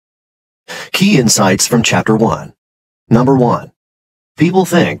Key insights from Chapter 1. Number 1. People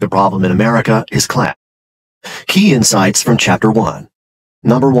think the problem in America is class. Key insights from Chapter 1.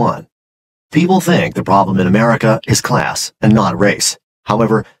 Number 1. People think the problem in America is class and not race.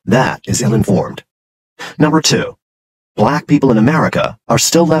 However, that is ill-informed. Number 2. Black people in America are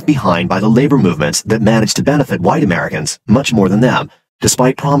still left behind by the labor movements that managed to benefit white Americans much more than them,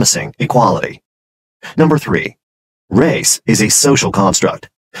 despite promising equality. Number 3. Race is a social construct.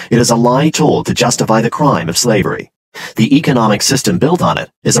 It is a lie told to justify the crime of slavery. The economic system built on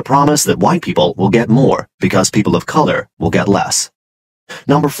it is a promise that white people will get more because people of color will get less.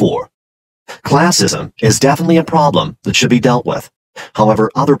 Number 4. Classism is definitely a problem that should be dealt with.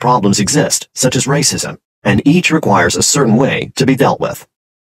 However, other problems exist, such as racism, and each requires a certain way to be dealt with.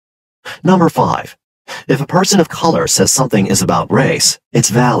 Number 5. If a person of color says something is about race, it's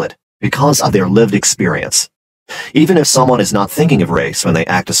valid because of their lived experience. Even if someone is not thinking of race when they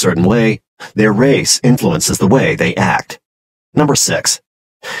act a certain way, their race influences the way they act. Number 6.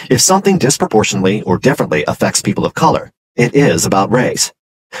 If something disproportionately or differently affects people of color, it is about race.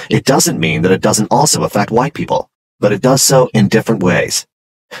 It doesn't mean that it doesn't also affect white people, but it does so in different ways.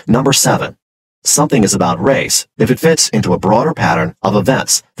 Number 7. Something is about race if it fits into a broader pattern of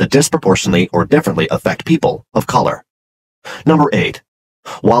events that disproportionately or differently affect people of color. Number 8.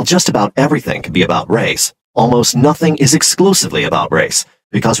 While just about everything can be about race, almost nothing is exclusively about race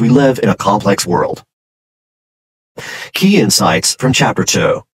because we live in a complex world. Key insights from Chapter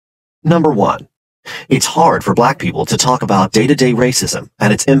 2. Number 1. It's hard for black people to talk about day-to-day racism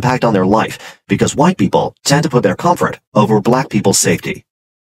and its impact on their life because white people tend to put their comfort over black people's safety.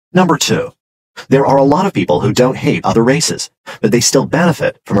 Number 2. There are a lot of people who don't hate other races, but they still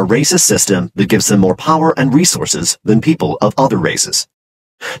benefit from a racist system that gives them more power and resources than people of other races.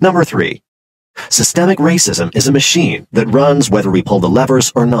 Number 3. Systemic racism is a machine that runs whether we pull the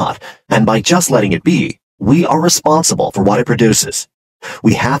levers or not, and by just letting it be, we are responsible for what it produces.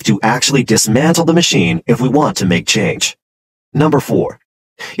 We have to actually dismantle the machine if we want to make change. Number 4.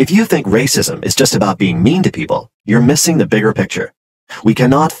 If you think racism is just about being mean to people, you're missing the bigger picture. We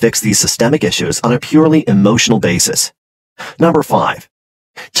cannot fix these systemic issues on a purely emotional basis. Number 5.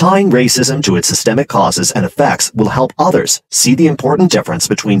 Tying racism to its systemic causes and effects will help others see the important difference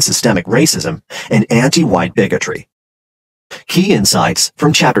between systemic racism and anti-white bigotry. Key insights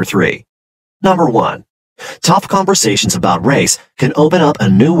from Chapter 3. Number 1. Tough conversations about race can open up a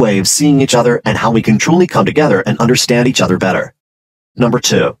new way of seeing each other and how we can truly come together and understand each other better. Number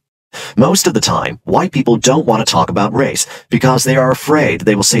 2. Most of the time, white people don't want to talk about race because they are afraid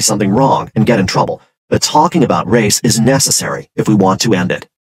they will say something wrong and get in trouble, but talking about race is necessary if we want to end it.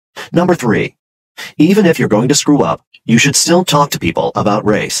 Number 3. Even if you're going to screw up, you should still talk to people about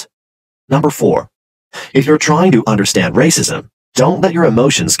race. Number 4. If you're trying to understand racism, don't let your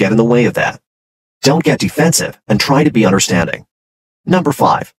emotions get in the way of that. Don't get defensive and try to be understanding. Number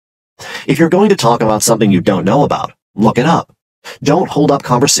 5. If you're going to talk about something you don't know about, look it up. Don't hold up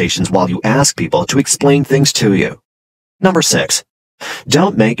conversations while you ask people to explain things to you. Number 6.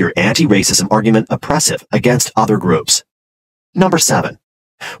 Don't make your anti-racism argument oppressive against other groups. Number 7.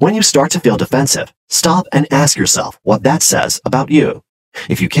 When you start to feel defensive, stop and ask yourself what that says about you.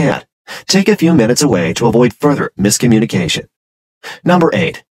 If you can't, take a few minutes away to avoid further miscommunication. Number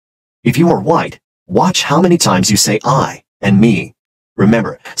 8. If you are white, watch how many times you say I and me.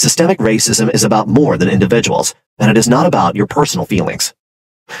 Remember, systemic racism is about more than individuals, and it is not about your personal feelings.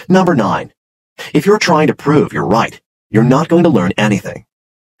 Number 9. If you're trying to prove you're right, you're not going to learn anything.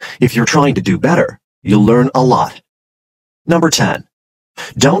 If you're trying to do better, you'll learn a lot. Number 10.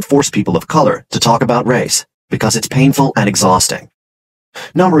 Don't force people of color to talk about race, because it's painful and exhausting.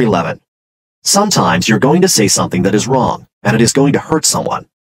 Number 11. Sometimes you're going to say something that is wrong, and it is going to hurt someone.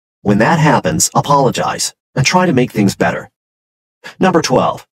 When that happens, apologize, and try to make things better. Number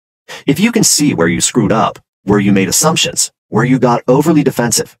 12. If you can see where you screwed up, where you made assumptions, where you got overly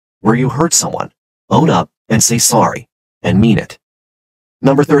defensive, where you hurt someone, own up and say sorry, and mean it.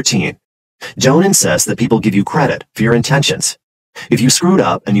 Number 13. Don't insist that people give you credit for your intentions. If you screwed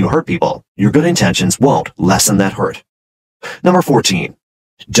up and you hurt people, your good intentions won't lessen that hurt. Number 14.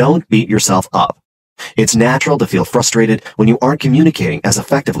 Don't beat yourself up. It's natural to feel frustrated when you aren't communicating as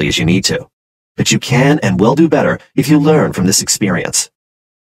effectively as you need to. But you can and will do better if you learn from this experience.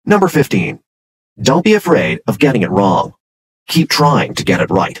 Number 15. Don't be afraid of getting it wrong. Keep trying to get it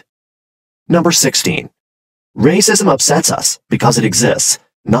right. Number 16. Racism upsets us because it exists,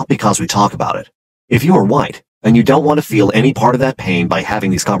 not because we talk about it. If you are white and you don't want to feel any part of that pain by having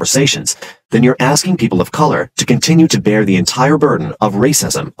these conversations, then you're asking people of color to continue to bear the entire burden of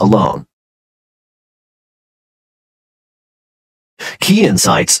racism alone. Key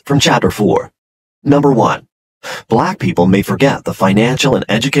insights from Chapter 4. Number 1. Black people may forget the financial and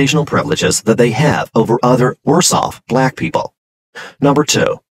educational privileges that they have over other worse-off black people. Number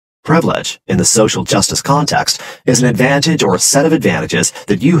 2. Privilege, in the social justice context, is an advantage or a set of advantages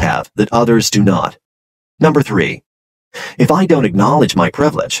that you have that others do not. Number 3. If I don't acknowledge my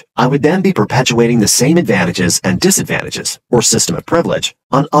privilege, I would then be perpetuating the same advantages and disadvantages, or system of privilege,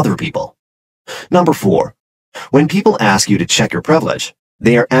 on other people. Number 4. When people ask you to check your privilege,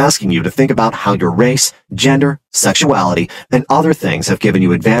 they are asking you to think about how your race, gender, sexuality, and other things have given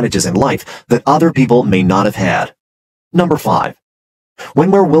you advantages in life that other people may not have had. Number 5.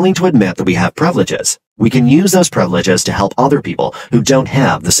 When we're willing to admit that we have privileges, we can use those privileges to help other people who don't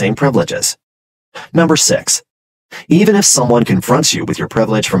have the same privileges. Number 6. Even if someone confronts you with your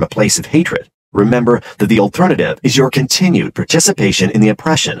privilege from a place of hatred, remember that the alternative is your continued participation in the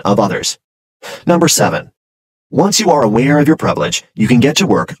oppression of others. Number 7. Once you are aware of your privilege, you can get to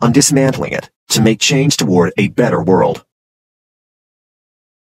work on dismantling it to make change toward a better world.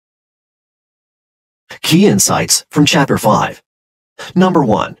 Key insights from Chapter 5. Number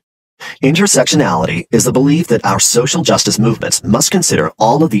 1. Intersectionality is the belief that our social justice movements must consider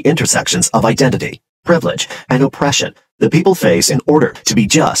all of the intersections of identity, privilege, and oppression that people face in order to be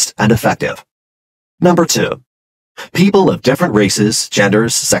just and effective. Number 2. People of different races,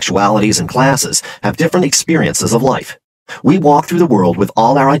 genders, sexualities, and classes have different experiences of life. We walk through the world with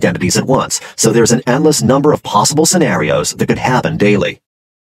all our identities at once, so there's an endless number of possible scenarios that could happen daily.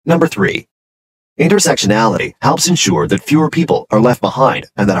 Number 3. Intersectionality helps ensure that fewer people are left behind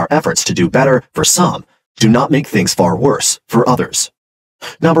and that our efforts to do better for some do not make things far worse for others.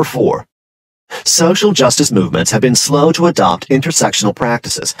 Number 4. Social justice movements have been slow to adopt intersectional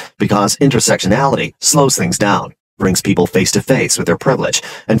practices because intersectionality slows things down, brings people face to face with their privilege,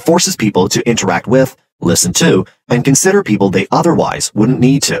 and forces people to interact with, listen to, and consider people they otherwise wouldn't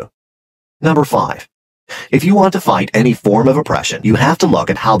need to. Number 5. If you want to fight any form of oppression, you have to look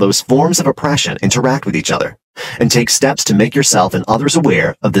at how those forms of oppression interact with each other, and take steps to make yourself and others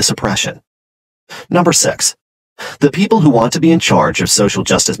aware of this oppression. Number 6. The people who want to be in charge of social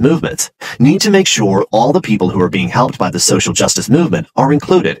justice movements need to make sure all the people who are being helped by the social justice movement are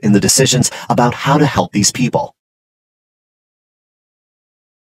included in the decisions about how to help these people.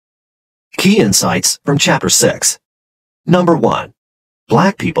 Key insights from Chapter 6. Number 1.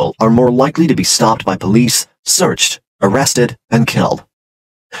 Black people are more likely to be stopped by police, searched, arrested, and killed.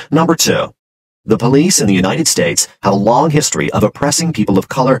 Number 2. The police in the United States have a long history of oppressing people of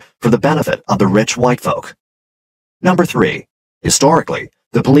color for the benefit of the rich white folk. Number 3. Historically,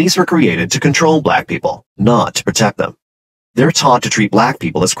 the police were created to control black people, not to protect them. They're taught to treat black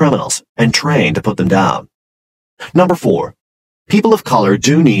people as criminals and trained to put them down. Number 4. People of color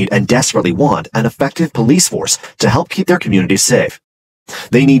do need and desperately want an effective police force to help keep their communities safe.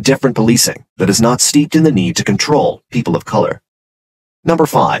 They need different policing that is not steeped in the need to control people of color. Number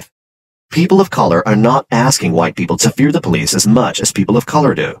 5. People of color are not asking white people to fear the police as much as people of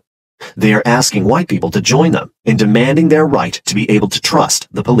color do. They are asking white people to join them in demanding their right to be able to trust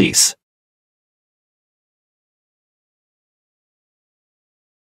the police.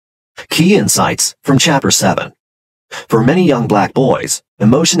 Key insights from Chapter 7. For many young black boys,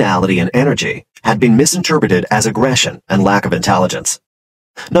 emotionality and energy had been misinterpreted as aggression and lack of intelligence.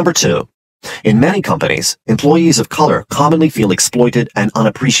 Number 2. In many companies, employees of color commonly feel exploited and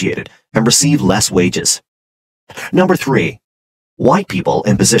unappreciated and receive less wages. Number 3. White people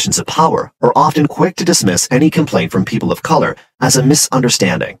in positions of power are often quick to dismiss any complaint from people of color as a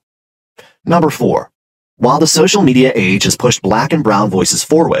misunderstanding. Number 4. While the social media age has pushed black and brown voices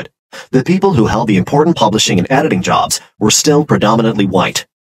forward, the people who held the important publishing and editing jobs were still predominantly white.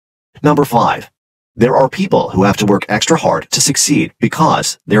 Number 5. There are people who have to work extra hard to succeed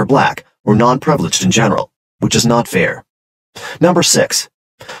because they're black or non-privileged in general, which is not fair. Number 6.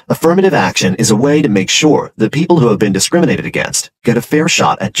 Affirmative action is a way to make sure that people who have been discriminated against get a fair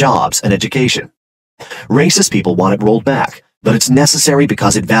shot at jobs and education. Racist people want it rolled back, but it's necessary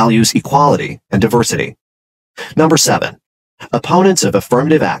because it values equality and diversity. Number 7. Opponents of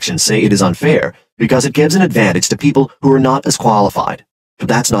affirmative action say it is unfair because it gives an advantage to people who are not as qualified. But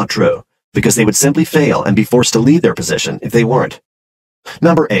that's not true, because they would simply fail and be forced to leave their position if they weren't.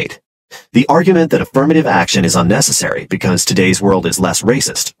 Number 8. The argument that affirmative action is unnecessary because today's world is less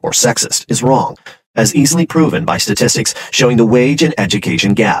racist or sexist is wrong, as easily proven by statistics showing the wage and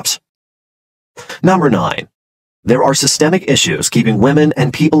education gaps. Number 9. There are systemic issues keeping women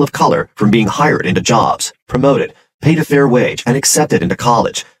and people of color from being hired into jobs, promoted, paid a fair wage, and accepted into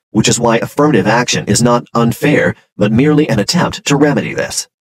college, which is why affirmative action is not unfair, but merely an attempt to remedy this.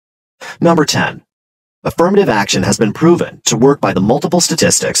 Number 10. Affirmative action has been proven to work by the multiple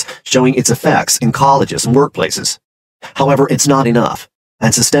statistics showing its effects in colleges and workplaces. However, it's not enough,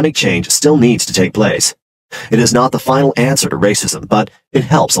 and systemic change still needs to take place. It is not the final answer to racism, but it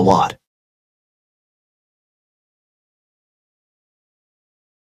helps a lot.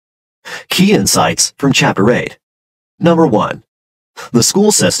 Key insights from Chapter 8. Number 1. The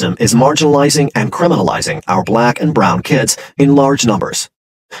school system is marginalizing and criminalizing our black and brown kids in large numbers.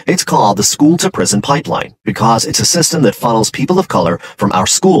 It's called the school-to-prison pipeline because it's a system that funnels people of color from our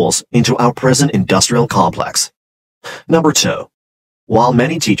schools into our prison industrial complex. Number 2. While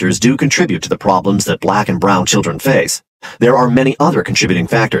many teachers do contribute to the problems that black and brown children face, there are many other contributing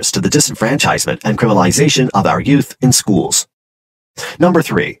factors to the disenfranchisement and criminalization of our youth in schools. Number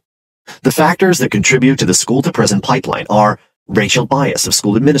 3. The factors that contribute to the school-to-prison pipeline are racial bias of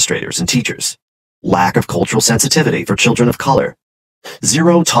school administrators and teachers, lack of cultural sensitivity for children of color,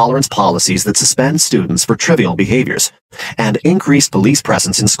 zero-tolerance policies that suspend students for trivial behaviors, and increased police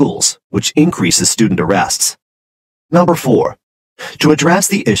presence in schools, which increases student arrests. Number 4. To address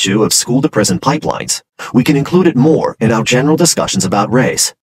the issue of school-to-prison pipelines, we can include it more in our general discussions about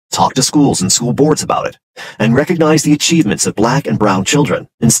race, talk to schools and school boards about it, and recognize the achievements of black and brown children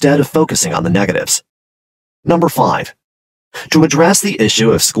instead of focusing on the negatives. Number 5. To address the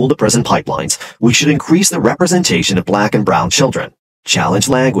issue of school-to-prison pipelines, we should increase the representation of black and brown children, challenge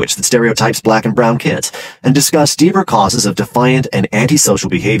language that stereotypes black and brown kids, and discuss deeper causes of defiant and antisocial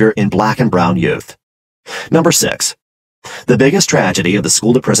behavior in black and brown youth. Number 6. The biggest tragedy of the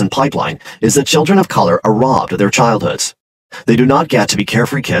school-to-prison pipeline is that children of color are robbed of their childhoods. They do not get to be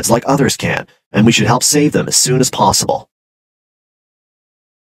carefree kids like others can, and we should help save them as soon as possible.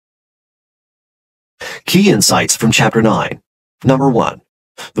 Key insights from Chapter 9. Number 1.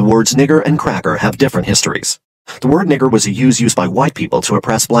 The words nigger and cracker have different histories. The word nigger was used by white people to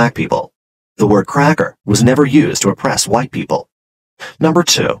oppress black people. The word cracker was never used to oppress white people. Number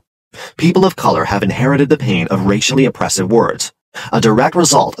 2. People of color have inherited the pain of racially oppressive words, a direct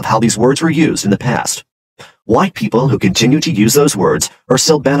result of how these words were used in the past. White people who continue to use those words are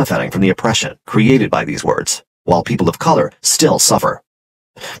still benefiting from the oppression created by these words, while people of color still suffer.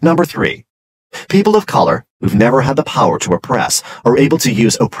 Number 3. People of color who've never had the power to oppress are able to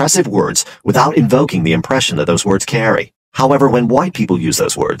use oppressive words without invoking the impression that those words carry. However, when white people use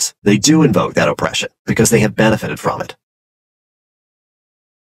those words, they do invoke that oppression because they have benefited from it.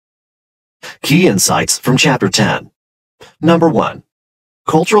 Key insights from Chapter 10. Number 1.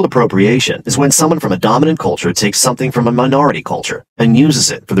 Cultural appropriation is when someone from a dominant culture takes something from a minority culture and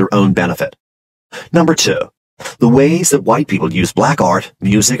uses it for their own benefit. Number 2. The ways that white people use black art,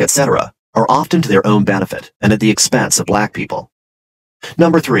 music, etc. are often to their own benefit and at the expense of black people.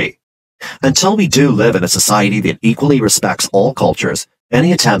 Number 3. Until we do live in a society that equally respects all cultures,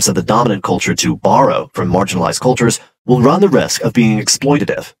 any attempts of the dominant culture to borrow from marginalized cultures will run the risk of being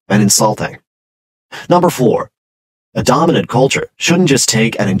exploitative and insulting. Number 4. A dominant culture shouldn't just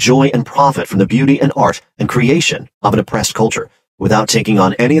take and enjoy and profit from the beauty and art and creation of an oppressed culture without taking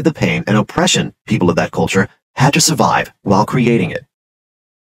on any of the pain and oppression people of that culture had to survive while creating it.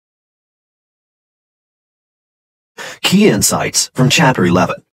 Key insights from Chapter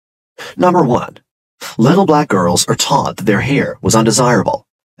 11. Number 1. Little black girls are taught that their hair was undesirable,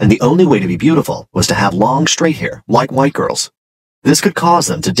 and the only way to be beautiful was to have long, straight hair like white girls. This could cause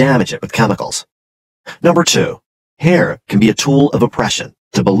them to damage it with chemicals. Number 2. Hair can be a tool of oppression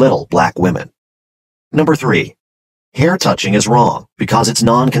to belittle black women. Number 3. Hair touching is wrong because it's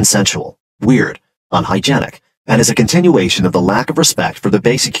non-consensual, weird, unhygienic, and is a continuation of the lack of respect for the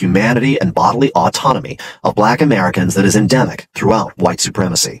basic humanity and bodily autonomy of black Americans that is endemic throughout white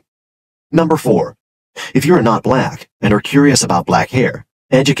supremacy. Number 4. If you are not black and are curious about black hair,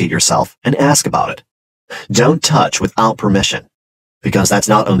 educate yourself and ask about it. Don't touch without permission, because that's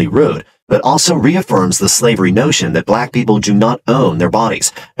not only rude, but also reaffirms the slavery notion that black people do not own their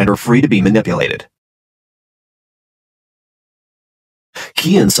bodies and are free to be manipulated.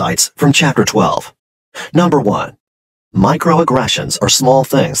 Key insights from Chapter 12. Number 1. Microaggressions are small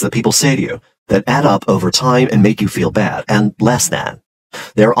things that people say to you that add up over time and make you feel bad and less than.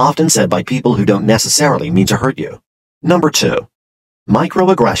 They are often said by people who don't necessarily mean to hurt you. Number 2.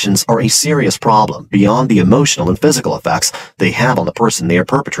 Microaggressions are a serious problem beyond the emotional and physical effects they have on the person they are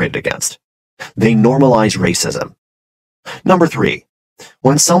perpetrated against. They normalize racism. Number 3.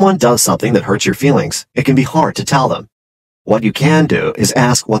 When someone does something that hurts your feelings, it can be hard to tell them. What you can do is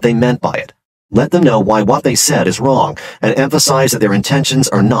ask what they meant by it. Let them know why what they said is wrong and emphasize that their intentions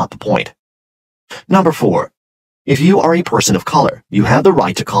are not the point. Number 4. If you are a person of color, you have the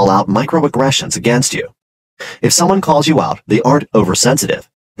right to call out microaggressions against you. If someone calls you out, they aren't oversensitive.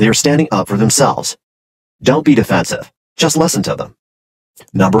 They are standing up for themselves. Don't be defensive. Just listen to them.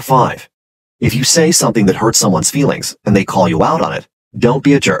 Number 5. If you say something that hurts someone's feelings and they call you out on it, don't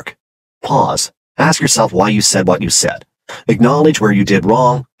be a jerk. Pause. Ask yourself why you said what you said. Acknowledge where you did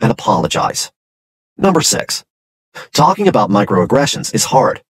wrong and apologize. Number 6. Talking about microaggressions is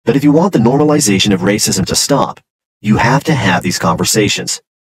hard, but if you want the normalization of racism to stop, you have to have these conversations.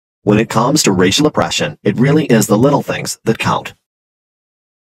 When it comes to racial oppression, it really is the little things that count.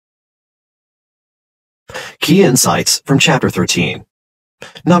 Key insights from Chapter 13.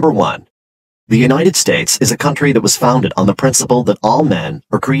 Number 1. The United States is a country that was founded on the principle that all men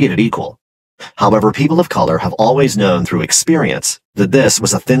are created equal. However, people of color have always known through experience that this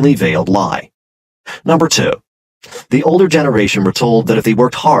was a thinly veiled lie. Number 2. The older generation were told that if they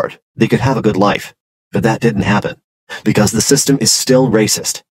worked hard, they could have a good life. But that didn't happen, because the system is still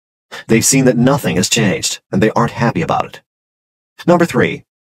racist. They've seen that nothing has changed, and they aren't happy about it. Number 3.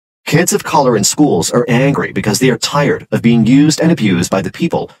 Kids of color in schools are angry because they are tired of being used and abused by the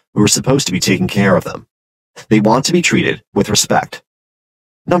people who are supposed to be taking care of them. They want to be treated with respect.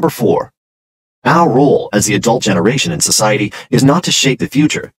 Number 4. Our role as the adult generation in society is not to shape the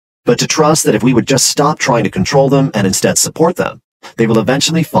future, but to trust that if we would just stop trying to control them and instead support them, they will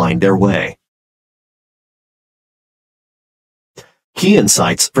eventually find their way. Key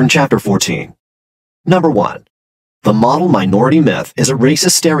insights from Chapter 14. Number 1. The model minority myth is a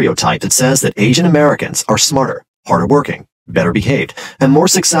racist stereotype that says that Asian Americans are smarter, harder working, better behaved, and more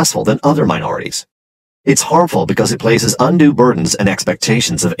successful than other minorities. It's harmful because it places undue burdens and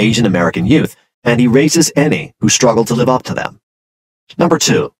expectations of Asian American youth and erases any who struggle to live up to them. Number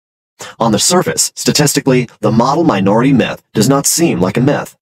 2. On the surface, statistically, the model minority myth does not seem like a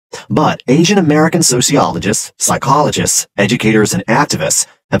myth. But Asian American sociologists, psychologists, educators, and activists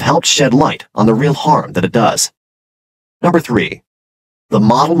have helped shed light on the real harm that it does. Number 3. The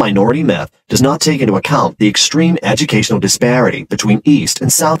model minority myth does not take into account the extreme educational disparity between East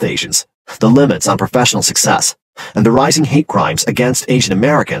and South Asians, the limits on professional success, and the rising hate crimes against Asian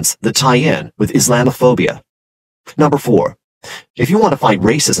Americans that tie in with Islamophobia. Number 4. If you want to fight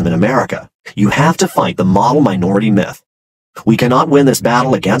racism in America, you have to fight the model minority myth. We cannot win this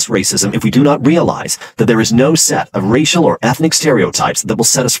battle against racism if we do not realize that there is no set of racial or ethnic stereotypes that will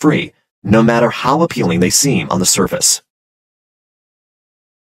set us free, no matter how appealing they seem on the surface.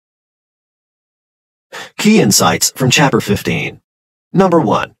 Key insights from Chapter 15. Number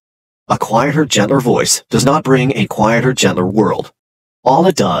 1. A quieter, gentler voice does not bring a quieter, gentler world. All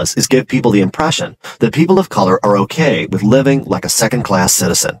it does is give people the impression that people of color are okay with living like a second-class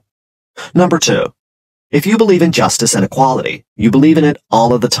citizen. Number 2. If you believe in justice and equality, you believe in it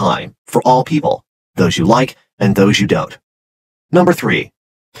all of the time, for all people, those you like and those you don't. Number 3.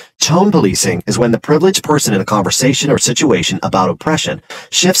 Tone policing is when the privileged person in a conversation or situation about oppression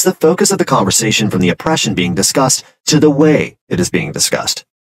shifts the focus of the conversation from the oppression being discussed to the way it is being discussed.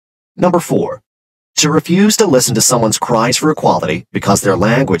 Number 4. To refuse to listen to someone's cries for equality because their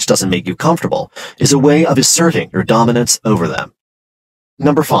language doesn't make you comfortable is a way of asserting your dominance over them.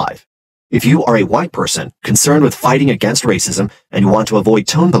 Number 5. If you are a white person concerned with fighting against racism and you want to avoid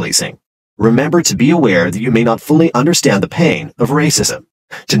tone policing, remember to be aware that you may not fully understand the pain of racism,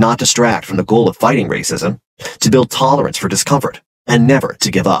 to not distract from the goal of fighting racism, to build tolerance for discomfort, and never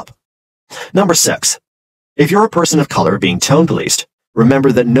to give up. Number 6. If you're a person of color being tone policed,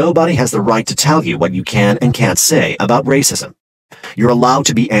 remember that nobody has the right to tell you what you can and can't say about racism. You're allowed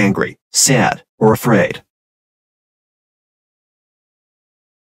to be angry, sad, or afraid.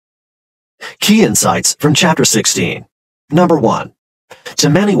 Key insights from Chapter 16. Number 1. To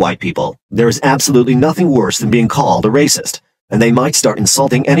many white people, there is absolutely nothing worse than being called a racist, and they might start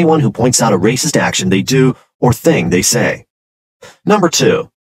insulting anyone who points out a racist action they do or thing they say. Number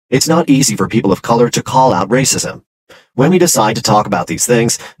 2. It's not easy for people of color to call out racism. When we decide to talk about these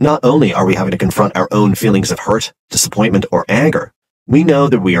things, not only are we having to confront our own feelings of hurt, disappointment, or anger, we know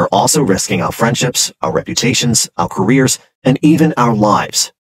that we are also risking our friendships, our reputations, our careers, and even our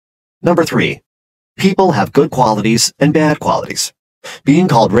lives. Number 3. People have good qualities and bad qualities. Being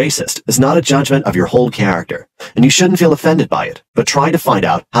called racist is not a judgment of your whole character, and you shouldn't feel offended by it, but try to find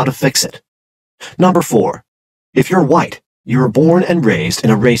out how to fix it. Number 4. If you're white, you were born and raised in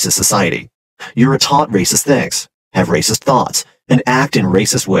a racist society. You are taught racist things, have racist thoughts, and act in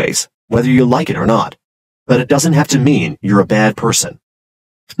racist ways, whether you like it or not. But it doesn't have to mean you're a bad person.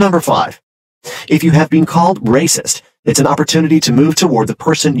 Number 5. If you have been called racist, it's an opportunity to move toward the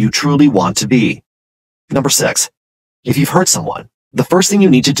person you truly want to be. Number 6. If you've hurt someone, the first thing you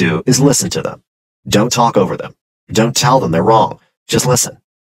need to do is listen to them. Don't talk over them. Don't tell them they're wrong. Just listen.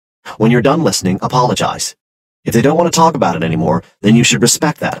 When you're done listening, apologize. If they don't want to talk about it anymore, then you should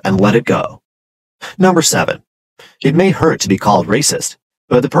respect that and let it go. Number 7. It may hurt to be called racist,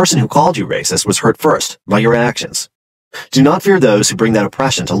 but the person who called you racist was hurt first by your actions. Do not fear those who bring that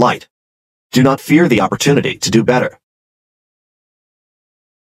oppression to light. Do not fear the opportunity to do better.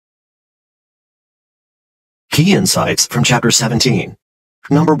 Key insights from Chapter 17.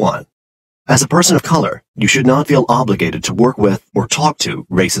 Number 1. As a person of color, you should not feel obligated to work with or talk to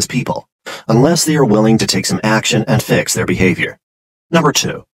racist people, unless they are willing to take some action and fix their behavior. Number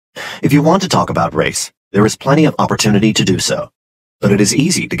 2. If you want to talk about race, there is plenty of opportunity to do so. But it is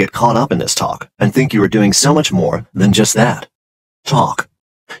easy to get caught up in this talk and think you are doing so much more than just that. Talk.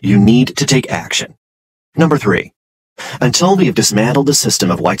 You need to take action. Number 3. Until we have dismantled the system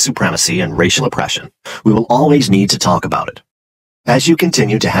of white supremacy and racial oppression, we will always need to talk about it. As you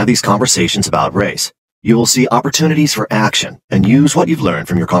continue to have these conversations about race, you will see opportunities for action and use what you've learned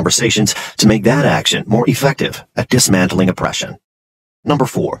from your conversations to make that action more effective at dismantling oppression. Number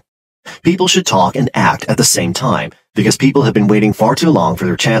 4. People should talk and act at the same time because people have been waiting far too long for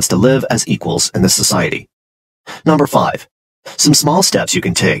their chance to live as equals in this society. Number 5. Some small steps you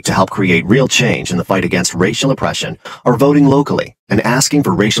can take to help create real change in the fight against racial oppression are voting locally and asking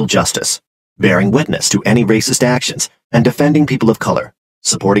for racial justice, bearing witness to any racist actions, and defending people of color,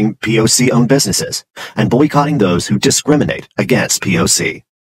 supporting POC-owned businesses, and boycotting those who discriminate against POC.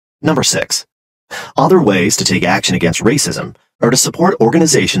 Number 6. Other ways to take action against racism are to support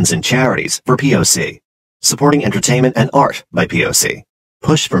organizations and charities for POC, supporting entertainment and art by POC,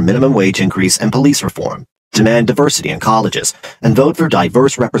 push for minimum wage increase and police reform, demand diversity in colleges, and vote for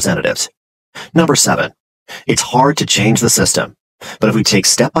diverse representatives. Number 7. It's hard to change the system, but if we take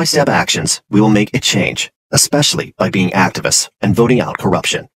step-by-step actions, we will make it change, especially by being activists and voting out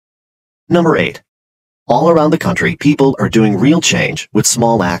corruption. Number 8. All around the country, people are doing real change with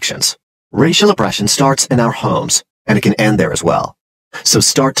small actions. Racial oppression starts in our homes, and it can end there as well. So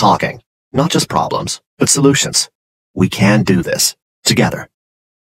start talking, not just problems, but solutions. We can do this together.